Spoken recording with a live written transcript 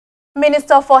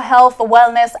Minister for Health,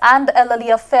 Wellness and Elderly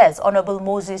Affairs, Hon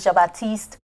Moses Jn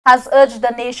Baptiste, has urged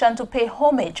the nation to pay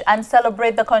homage and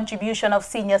celebrate the contribution of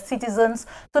senior citizens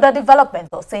to the development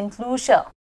of Saint Lucia.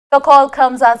 The call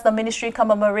comes as the ministry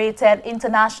commemorated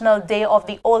International Day of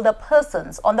the Older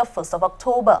Persons on the 1st of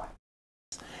October.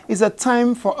 It's a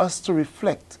time for us to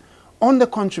reflect on the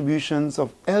contributions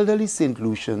of elderly St.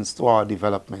 Lucians to our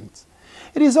development.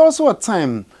 It is also a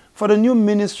time for the new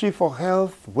Ministry for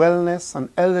Health, Wellness and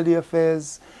Elderly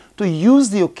Affairs to use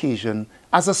the occasion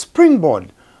as a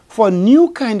springboard for a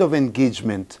new kind of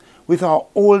engagement with our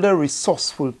older,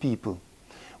 resourceful people.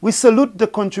 We salute the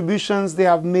contributions they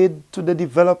have made to the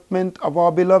development of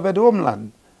our beloved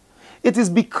homeland. It is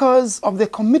because of their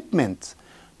commitment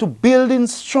to building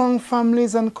strong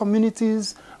families and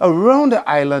communities around the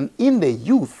island in their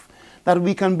youth that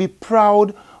we can be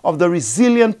proud of the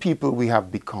resilient people we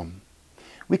have become.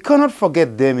 We cannot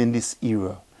forget them in this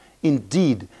era.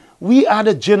 Indeed, we are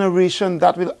the generation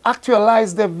that will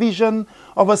actualize their vision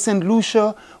of a St.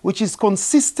 Lucia which is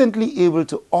consistently able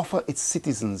to offer its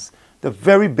citizens the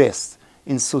very best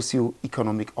in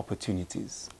socio-economic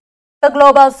opportunities. The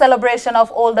global celebration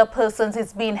of older persons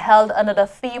is being held under the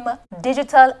theme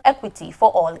Digital Equity for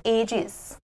All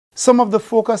Ages. Some of the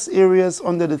focus areas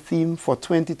under the theme for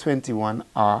 2021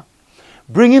 are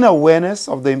bringing awareness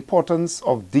of the importance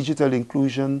of digital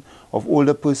inclusion of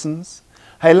older persons,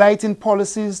 highlighting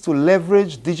policies to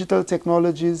leverage digital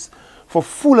technologies for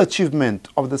full achievement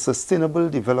of the Sustainable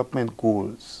Development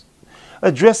Goals,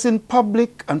 addressing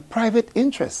public and private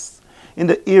interests in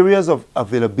the areas of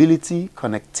availability,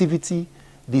 connectivity,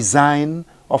 design,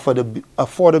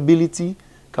 affordability,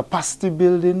 capacity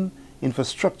building,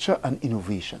 infrastructure and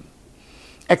innovation.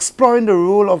 Exploring the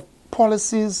role of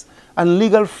policies and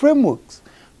legal frameworks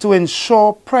to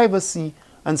ensure privacy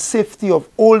and safety of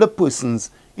older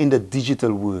persons in the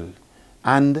digital world,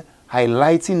 and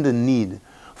highlighting the need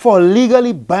for a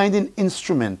legally binding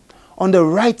instrument on the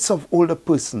rights of older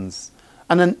persons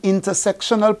and an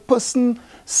intersectional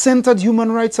person-centered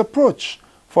human rights approach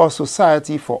for a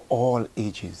society for all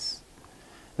ages.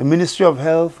 The Ministry of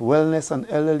Health, Wellness and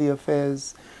Elderly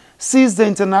Affairs sees the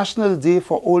International Day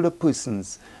for Older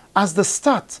Persons as the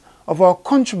start of our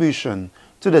contribution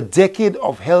to the decade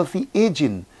of healthy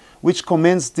aging, which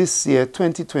commenced this year,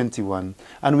 2021,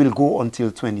 and will go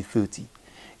until 2030.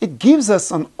 It gives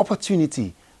us an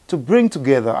opportunity to bring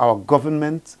together our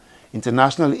government,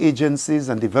 international agencies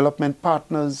and development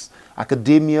partners,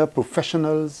 academia,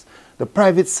 professionals, the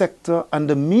private sector and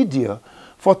the media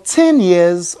for 10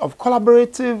 years of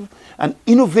collaborative and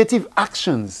innovative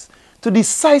actions to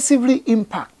decisively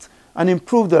impact and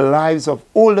improve the lives of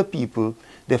older people,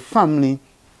 their family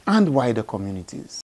and wider communities.